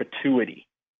in perpetuity,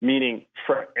 meaning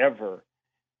forever.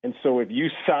 And so if you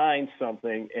sign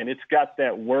something and it's got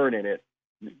that word in it,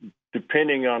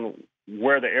 depending on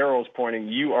where the arrow is pointing,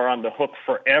 you are on the hook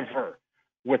forever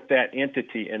with that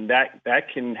entity. And that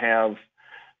can have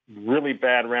really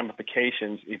bad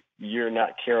ramifications if you're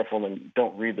not careful and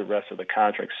don't read the rest of the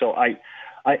contract. So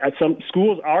some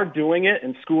schools are doing it,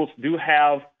 and schools do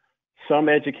have some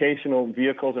educational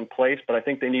vehicles in place, but I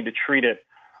think they need to treat it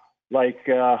like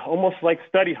almost like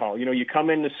study hall. You come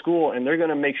into school and they're going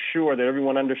to make sure that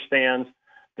everyone understands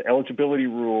the eligibility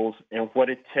rules and what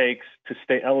it takes to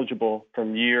stay eligible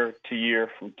from year to year,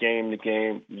 from game to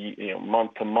game,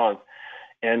 month to month.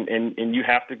 And you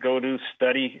have to go to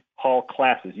study hall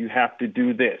classes. You have to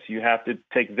do this. You have to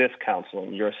take this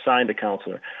counseling. You're assigned a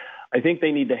counselor. I think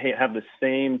they need to have the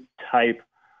same type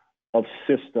of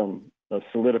system of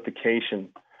solidification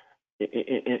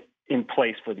in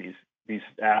place for these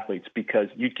athletes, because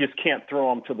you just can't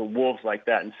throw them to the wolves like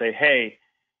that and say, hey,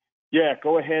 yeah,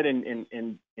 go ahead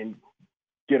and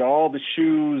get all the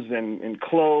shoes and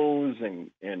clothes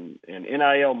and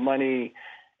NIL money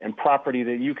and property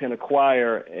that you can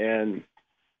acquire, and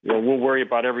we'll worry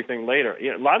about everything later.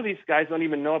 A lot of these guys don't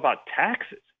even know about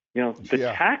taxes.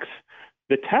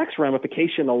 The tax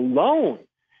ramification alone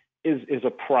is a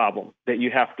problem that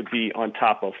you have to be on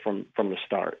top of from the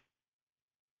start.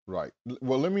 Right.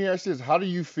 Well, let me ask you this. How do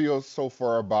you feel so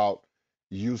far about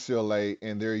UCLA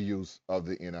and their use of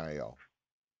the NIL?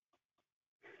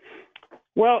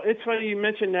 Well, it's funny you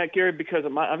mentioned that, Gary, because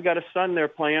I've got a son there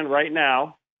playing right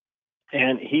now,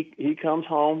 and he comes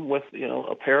home with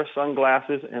a pair of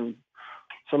sunglasses and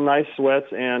some nice sweats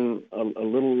and a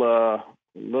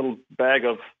little bag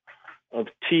of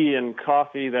tea and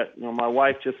coffee that my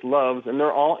wife just loves, and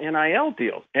they're all NIL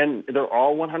deals, and they're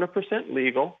all 100%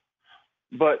 legal.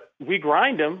 But we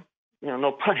grind them,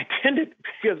 no pun intended,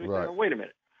 because we say, wait a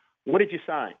minute, what did you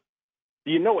sign?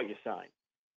 Do you know what you signed?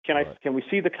 Can we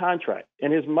see the contract?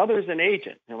 And his mother's an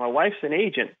agent, and my wife's an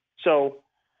agent, so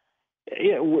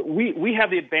we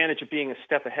have the advantage of being a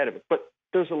step ahead of it. But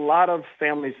there's a lot of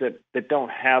families that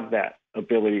don't have that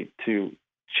ability to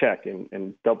check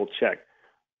and double check,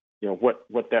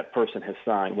 what that person has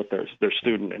signed, what their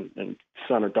student and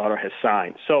son or daughter has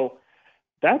signed. So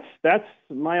that's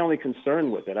my only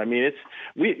concern with it. I mean,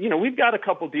 we've got a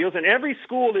couple deals, and every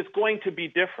school is going to be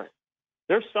different.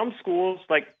 There's some schools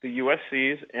like the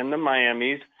USCs and the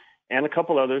Miamis and a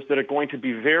couple others that are going to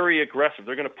be very aggressive.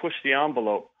 They're going to push the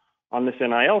envelope on this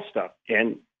NIL stuff,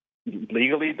 and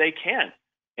legally they can.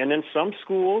 And then some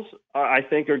schools, I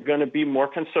think, are going to be more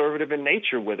conservative in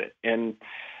nature with it, and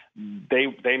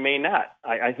they may not.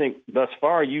 I think thus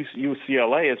far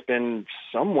UCLA has been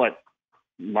somewhat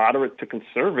moderate to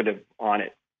conservative on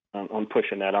it, on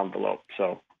pushing that envelope.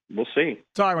 So we'll see.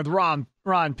 Talking with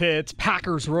Ron Pitts,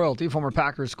 Packers royalty, former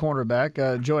Packers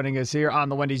cornerback, joining us here on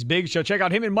the Wendy's Big Show. Check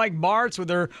out him and Mike Martz with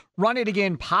their Run It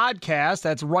Again podcast.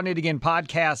 That's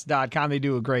runitagainpodcast.com. They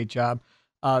do a great job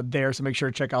there, so make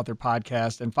sure to check out their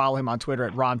podcast and follow him on Twitter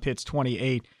at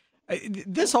RonPitts28.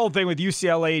 This whole thing with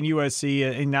UCLA and USC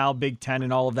and now Big Ten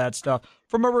and all of that stuff,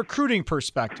 from a recruiting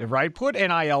perspective, right? Put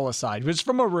NIL aside. Just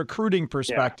from a recruiting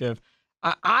perspective,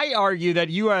 I argue that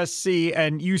USC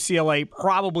and UCLA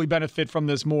probably benefit from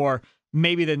this more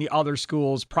maybe than the other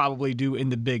schools probably do in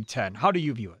the Big Ten. How do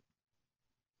you view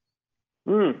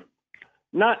it?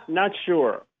 Not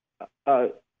sure.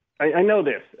 I know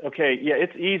this. Okay, yeah,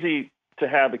 it's easy to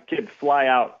have a kid fly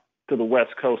out to the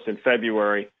West Coast in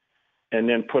February and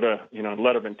then put a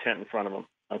letter of intent in front of them.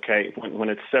 Okay, when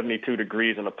it's 72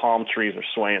 degrees and the palm trees are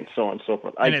swaying, so on and so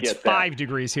forth. And it's 5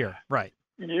 degrees here, right?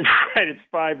 Right, it's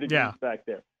 5 degrees back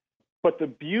there. But the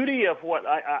beauty of what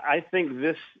I think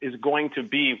this is going to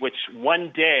be, which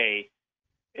one day,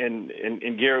 and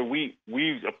Gary,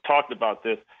 we've talked about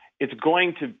this, it's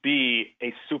going to be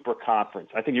a super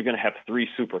conference. I think you're going to have 3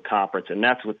 super conference, and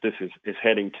that's what this is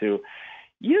heading to.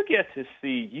 You get to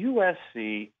see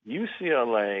USC,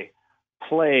 UCLA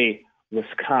play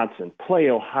Wisconsin, play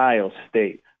Ohio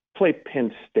State, play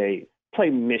Penn State, play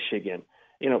Michigan,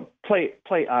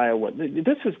 play Iowa.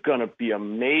 This is going to be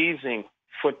amazing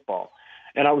football.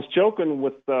 And I was joking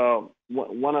with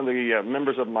one of the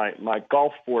members of my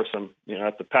golf foursome,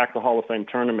 at the Pack the Hall of Fame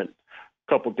tournament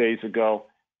a couple days ago,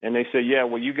 and they said, "Yeah,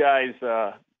 well, you guys,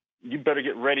 you better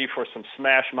get ready for some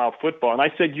smash mouth football." And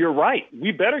I said, "You're right.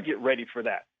 We better get ready for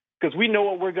that because we know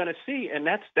what we're going to see, and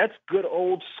that's good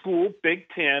old school Big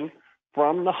Ten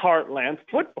from the heartland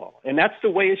football, and that's the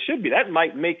way it should be. That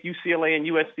might make UCLA and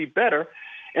USC better."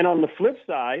 And on the flip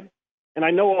side, and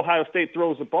I know Ohio State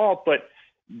throws the ball, but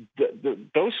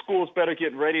those schools better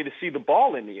get ready to see the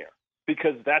ball in the air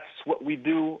because that's what we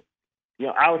do,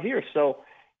 out here. So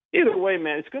either way,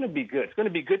 man, it's going to be good. It's going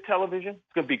to be good television.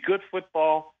 It's going to be good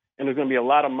football, and there's going to be a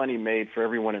lot of money made for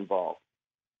everyone involved.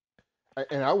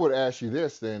 And I would ask you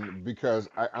this then, because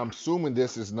I'm assuming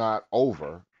this is not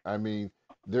over. I mean,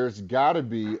 there's got to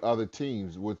be other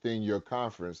teams within your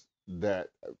conference that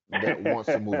wants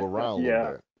to move around a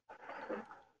little bit.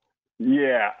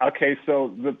 Yeah. Okay.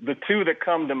 So the 2 that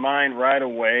come to mind right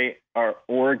away are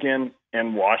Oregon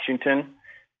and Washington.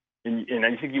 And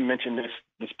I think you mentioned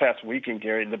this past weekend,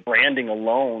 Gary, the branding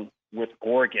alone with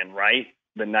Oregon, right?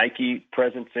 The Nike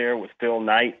presence there with Phil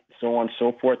Knight, so on and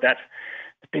so forth. The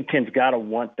Big Ten's got to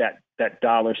want that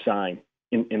dollar sign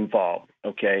involved.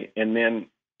 Okay. And then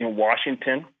in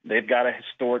Washington, they've got a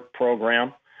historic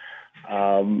program.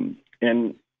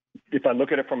 And if I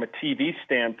look at it from a TV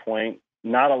standpoint,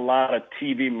 not a lot of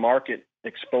TV market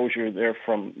exposure there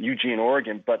from Eugene,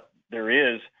 Oregon, but there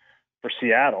is for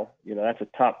Seattle. That's a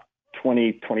top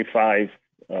 20, 25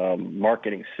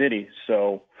 marketing city.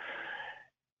 So,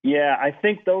 yeah, I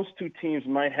think those 2 teams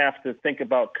might have to think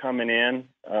about coming in.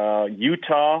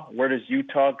 Utah, where does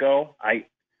Utah go?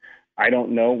 I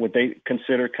don't know. Would they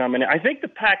consider coming in? I think the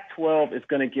Pac-12 is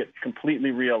going to get completely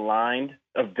realigned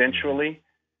eventually.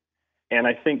 And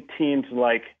I think teams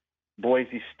like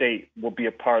Boise State will be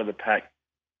a part of the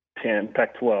Pac-10,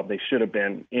 Pac-12. They should have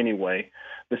been anyway.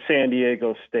 the San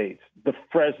Diego States, the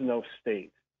Fresno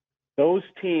States. Those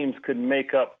teams could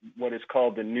make up what is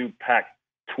called the new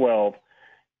Pac-12.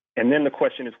 And then the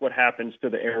question is, what happens to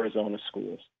the Arizona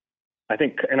schools? I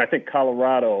think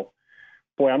Colorado,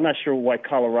 boy, I'm not sure why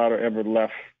Colorado ever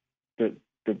left the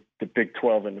Big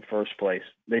 12 in the first place.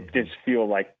 They just feel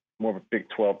like more of a Big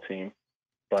 12 team.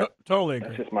 But totally agree.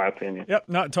 That's just my opinion. Yep,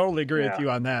 no, totally agree with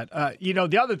you on that.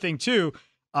 The other thing, too,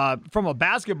 from a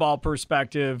basketball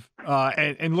perspective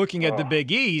and looking at the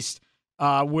Big East,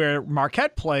 where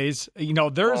Marquette plays,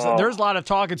 there's a lot of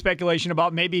talk and speculation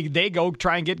about maybe they go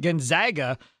try and get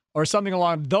Gonzaga or something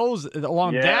along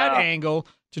that angle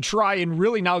to try and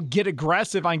really now get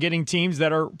aggressive on getting teams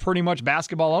that are pretty much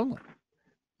basketball only.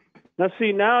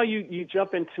 Now you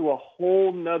jump into a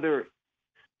whole nother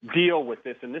deal with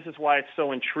this, and this is why it's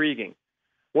so intriguing.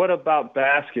 What about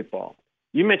basketball?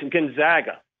 You mentioned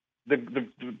Gonzaga, the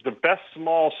best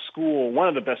small school, one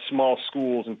of the best small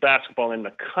schools in basketball in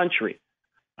the country.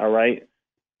 All right,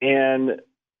 and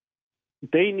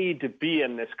they need to be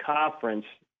in this conference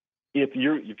if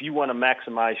you want to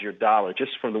maximize your dollar,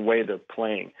 just for the way they're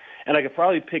playing. And I could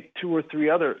probably pick 2 or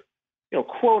 3 other,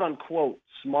 quote unquote,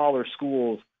 smaller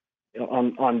schools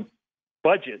on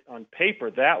budget, on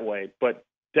paper that way, but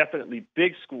definitely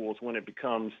big schools when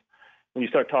you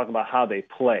start talking about how they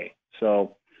play.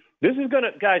 So this is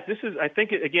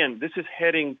this is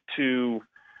heading to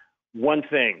one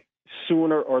thing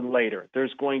sooner or later.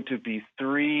 There's going to be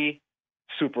 3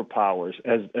 superpowers,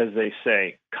 as they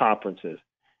say, conferences.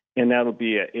 And that'll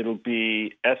be it. It'll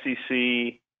be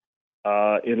SEC,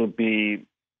 it'll be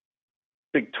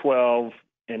Big 12,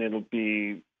 and it'll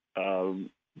be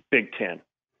Big 10.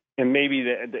 And maybe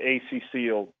the ACC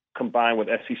will combine with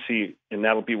SEC, and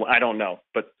that'll be, I don't know,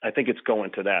 but I think it's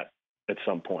going to that at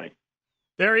some point.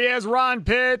 There he is, Ron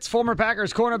Pitts, former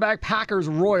Packers cornerback, Packers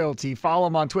royalty. Follow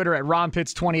him on Twitter at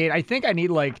RonPitts28. I think I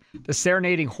need the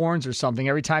serenading horns or something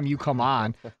every time you come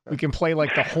on. We can play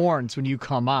the horns when you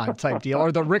come on type deal.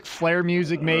 Or the Ric Flair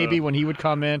music maybe when he would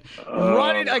come in.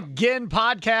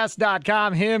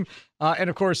 RunItAgainPodcast.com. Him and,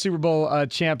 of course, Super Bowl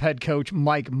champ head coach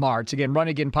Mike Martz. Again,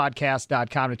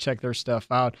 RunItAgainPodcast.com to check their stuff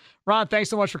out. Ron,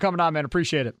 thanks so much for coming on, man.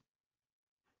 Appreciate it.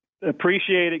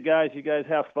 Appreciate it, guys. You guys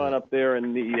have fun up there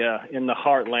in the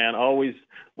heartland. Always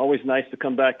nice to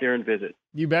come back there and visit.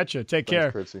 You betcha. Take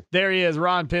care. Pritzy. There he is,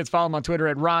 Ron Pitts. Follow him on Twitter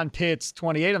at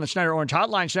RonPitts28 on the Schneider Orange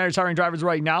Hotline. Schneider's hiring drivers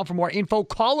right now. For more info,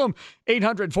 call them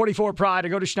 800-44-PRIDE or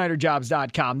go to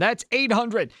SchneiderJobs.com. That's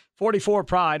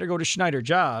 800-44-PRIDE or go to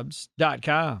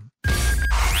SchneiderJobs.com.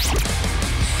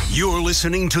 You're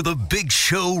listening to the Big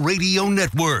Show Radio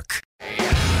Network.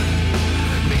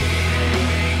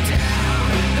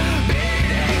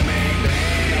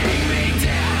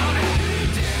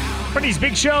 Wendy's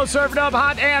Big Show, serving up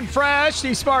hot and fresh.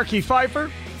 The Sparky Pfeiffer,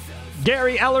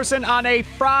 Gary Ellerson on a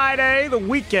Friday. The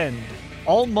weekend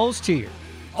almost here.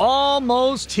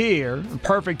 Almost here.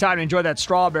 Perfect time to enjoy that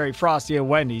strawberry frosty at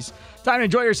Wendy's. Time to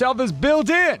enjoy yourself is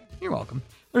built in. You're welcome.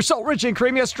 They're so rich and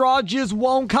creamy, a straw just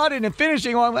won't cut it. And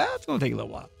finishing one, it's going to take a little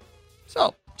while.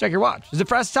 So check your watch. Is it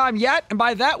fresh time yet? And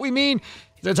by that we mean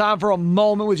it's a time for a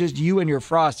moment with just you and your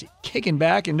frosty, kicking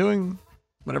back and doing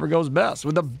whatever goes best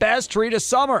with the best treat of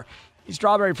summer. These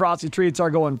strawberry frosty treats are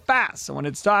going fast. So when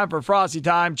it's time for frosty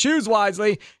time, choose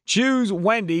wisely. Choose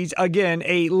Wendy's. Again,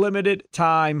 a limited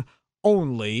time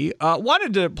only.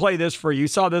 Wanted to play this for you.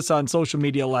 Saw this on social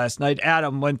media last night.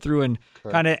 Adam went through and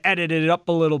kind of edited it up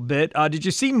a little bit. Did you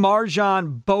see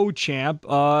Marjan Beauchamp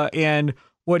and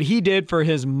what he did for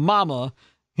his mama?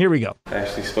 Here we go. I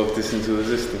actually spoke this into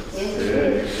existence.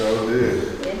 Yes, you so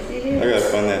did. Yes, you did. I gotta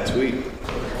find that tweet.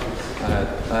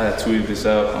 I had tweeted this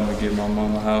out. I'm gonna give my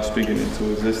mom a house, speaking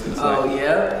into existence.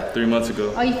 Yeah? 3 months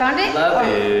ago. Oh, you found it? Love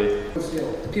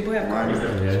it. People have cards.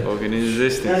 Spoken in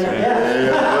existence, man.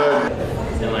 Yeah.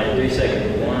 In like 3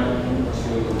 seconds.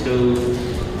 1, 2,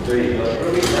 3.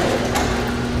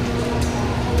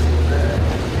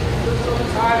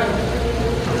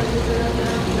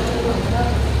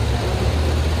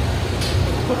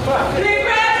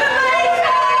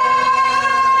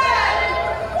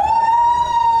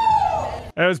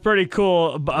 It was pretty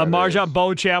cool. Marjan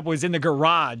Beauchamp was in the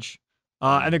garage,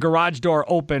 and the garage door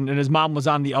opened, and his mom was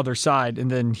on the other side, and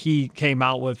then he came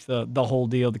out with the whole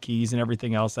deal, the keys and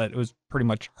everything else. That it was pretty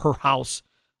much her house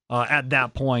at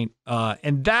that point.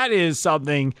 And that is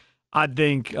something I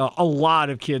think a lot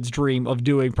of kids dream of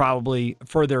doing probably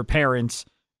for their parents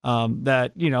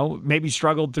that, maybe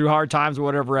struggled through hard times or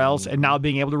whatever else, and now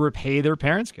being able to repay their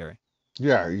parents, Gary.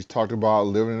 Yeah, he's talked about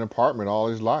living in an apartment all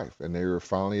his life, and they were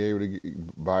finally able to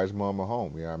buy his mom a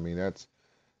home. Yeah, I mean, that's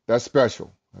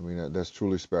special. I mean, that's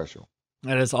truly special.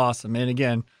 That is awesome. And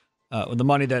again, with the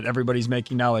money that everybody's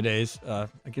making nowadays. I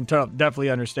can definitely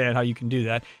understand how you can do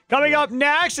that. Coming up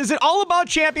next, is it all about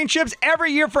championships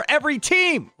every year for every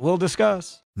team? We'll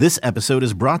discuss. This episode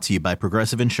is brought to you by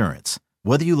Progressive Insurance.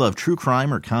 Whether you love true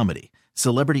crime or comedy,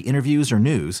 celebrity interviews or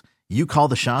news, you call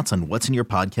the shots on what's in your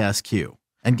podcast queue.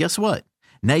 And guess what?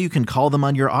 Now you can call them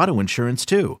on your auto insurance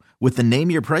too with the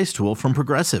Name Your Price tool from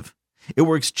Progressive. It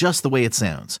works just the way it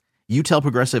sounds. You tell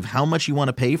Progressive how much you want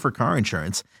to pay for car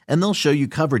insurance, and they'll show you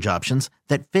coverage options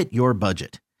that fit your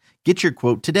budget. Get your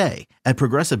quote today at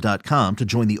Progressive.com to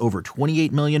join the over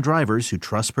 28 million drivers who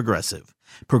trust Progressive.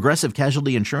 Progressive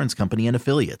Casualty Insurance Company and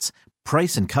Affiliates.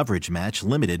 Price and coverage match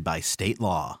limited by state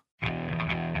law.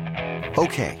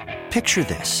 Okay, picture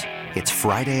this. It's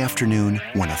Friday afternoon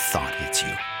when a thought hits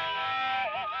you.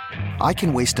 I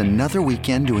can waste another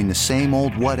weekend doing the same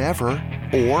old whatever,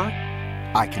 or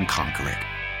I can conquer it.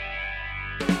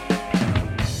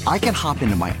 I can hop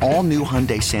into my all-new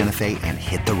Hyundai Santa Fe and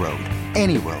hit the road.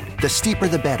 Any road. The steeper,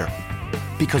 the better.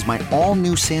 Because my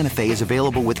all-new Santa Fe is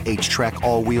available with H-Track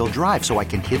all-wheel drive, so I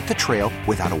can hit the trail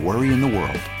without a worry in the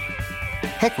world.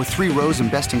 Heck, with 3 rows and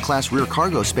best-in-class rear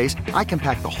cargo space, I can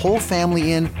pack the whole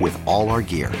family in with all our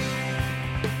gear.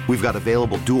 We've got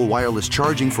available dual wireless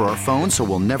charging for our phones, so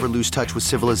we'll never lose touch with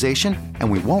civilization, and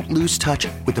we won't lose touch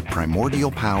with the primordial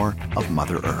power of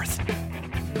Mother Earth.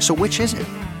 So which is it?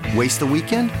 Waste the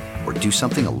weekend or do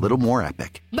something a little more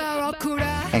epic?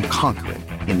 And conquer it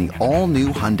in the all-new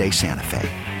Hyundai Santa Fe.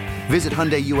 Visit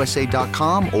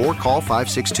HyundaiUSA.com or call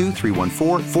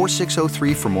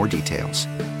 562-314-4603 for more details.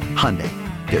 Hyundai,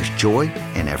 there's joy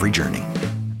in every journey.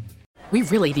 We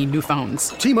really need new phones.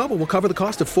 T-Mobile will cover the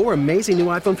cost of 4 amazing new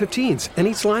iPhone 15s, and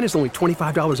each line is only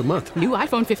 $25 a month. New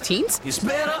iPhone 15s? It's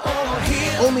better over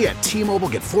here. Only at T-Mobile,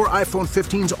 get 4 iPhone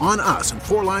 15s on us and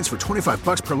 4 lines for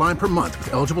 $25 per line per month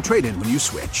with eligible trade-in when you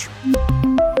switch.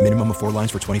 Minimum of 4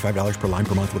 lines for $25 per line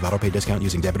per month with autopay discount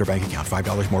using debit or bank account.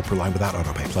 $5 more per line without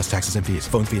autopay, plus taxes and fees.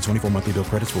 Phone fee at 24 monthly bill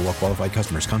credits for well-qualified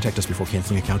customers. Contact us before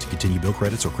canceling account to continue bill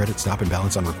credits or credit stop and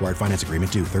balance on required finance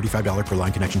agreement due. $35 per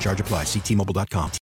line connection charge applies. See T-Mobile.com.